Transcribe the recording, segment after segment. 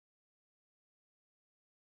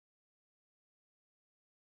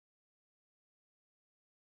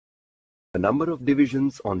The number of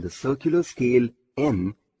divisions on the circular scale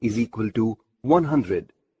n is equal to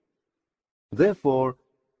 100. Therefore,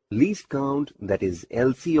 least count, that is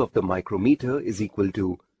LC of the micrometer, is equal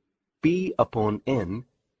to P upon n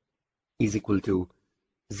is equal to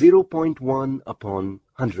 0.1 upon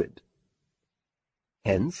 100.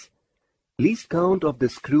 Hence, least count of the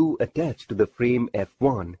screw attached to the frame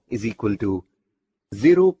F1 is equal to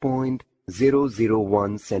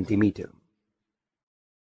 0.001 centimeter.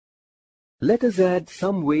 Let us add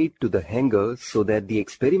some weight to the hanger so that the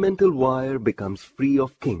experimental wire becomes free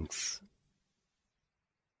of kinks.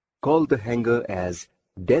 Call the hanger as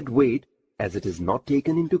dead weight as it is not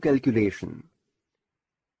taken into calculation.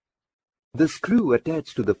 The screw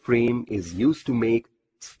attached to the frame is used to make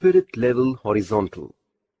spirit level horizontal.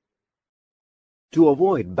 To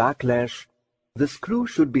avoid backlash, the screw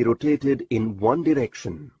should be rotated in one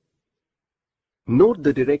direction. Note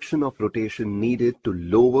the direction of rotation needed to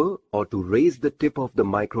lower or to raise the tip of the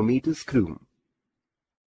micrometer screw.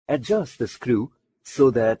 Adjust the screw so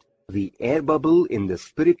that the air bubble in the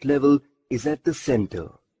spirit level is at the center.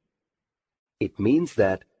 It means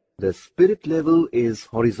that the spirit level is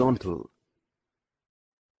horizontal.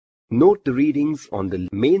 Note the readings on the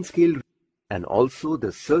main scale and also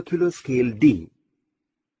the circular scale D.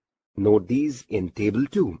 Note these in Table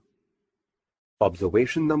 2.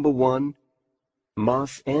 Observation number 1.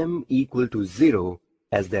 Mass M equal to 0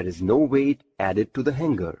 as there is no weight added to the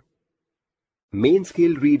hanger. Main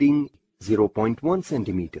scale reading 0.1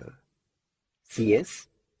 centimeter. CS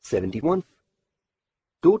 71.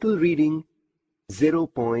 Total reading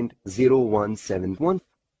 0.0171.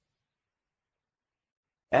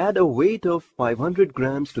 Add a weight of 500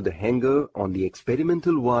 grams to the hanger on the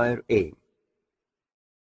experimental wire A.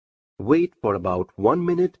 Wait for about 1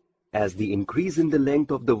 minute as the increase in the length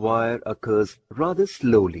of the wire occurs rather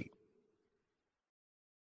slowly.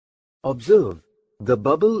 Observe, the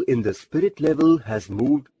bubble in the spirit level has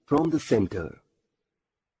moved from the center.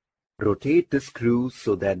 Rotate the screw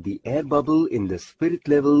so that the air bubble in the spirit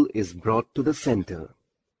level is brought to the center.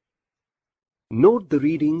 Note the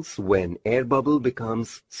readings when air bubble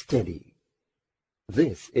becomes steady.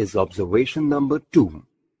 This is observation number 2.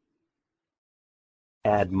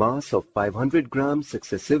 Add mass of 500 grams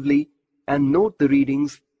successively and note the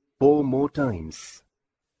readings 4 more times.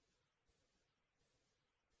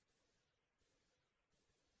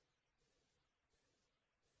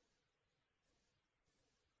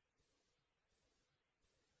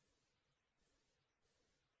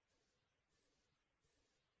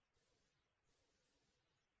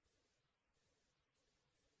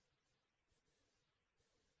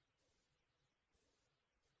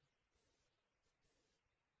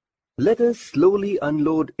 Let us slowly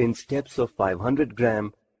unload in steps of 500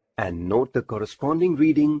 gram and note the corresponding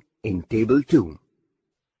reading in Table 2.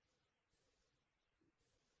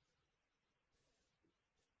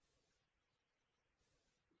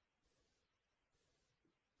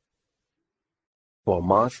 For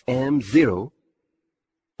mass M0,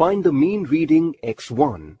 find the mean reading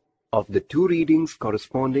x1 of the two readings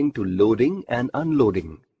corresponding to loading and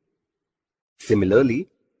unloading. Similarly,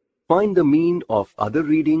 find the mean of other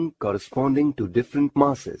reading corresponding to different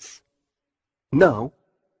masses. Now,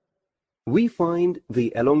 we find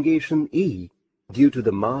the elongation E due to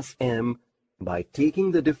the mass M by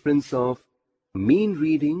taking the difference of mean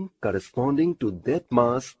reading corresponding to that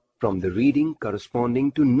mass from the reading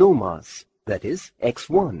corresponding to no mass, that is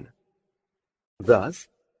x1. Thus,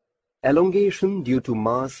 elongation due to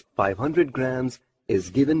mass 500 grams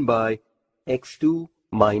is given by x2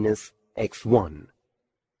 minus x1.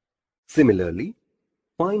 Similarly,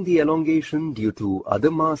 find the elongation due to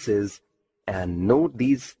other masses and note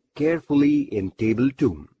these carefully in Table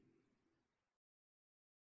 2.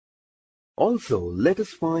 Also, let us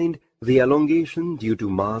find the elongation due to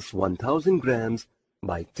mass 1000 grams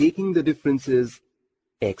by taking the differences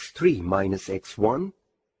x3 minus x1,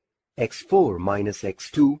 x4 minus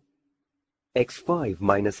x2, x5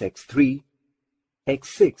 minus x3,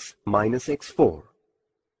 x6 minus x4.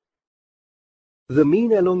 The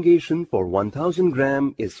mean elongation for 1000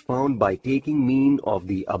 gram is found by taking mean of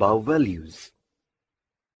the above values.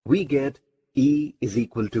 We get E is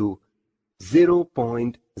equal to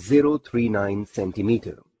 0.039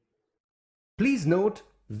 centimeter. Please note,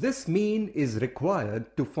 this mean is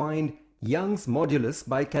required to find Young's modulus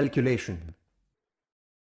by calculation.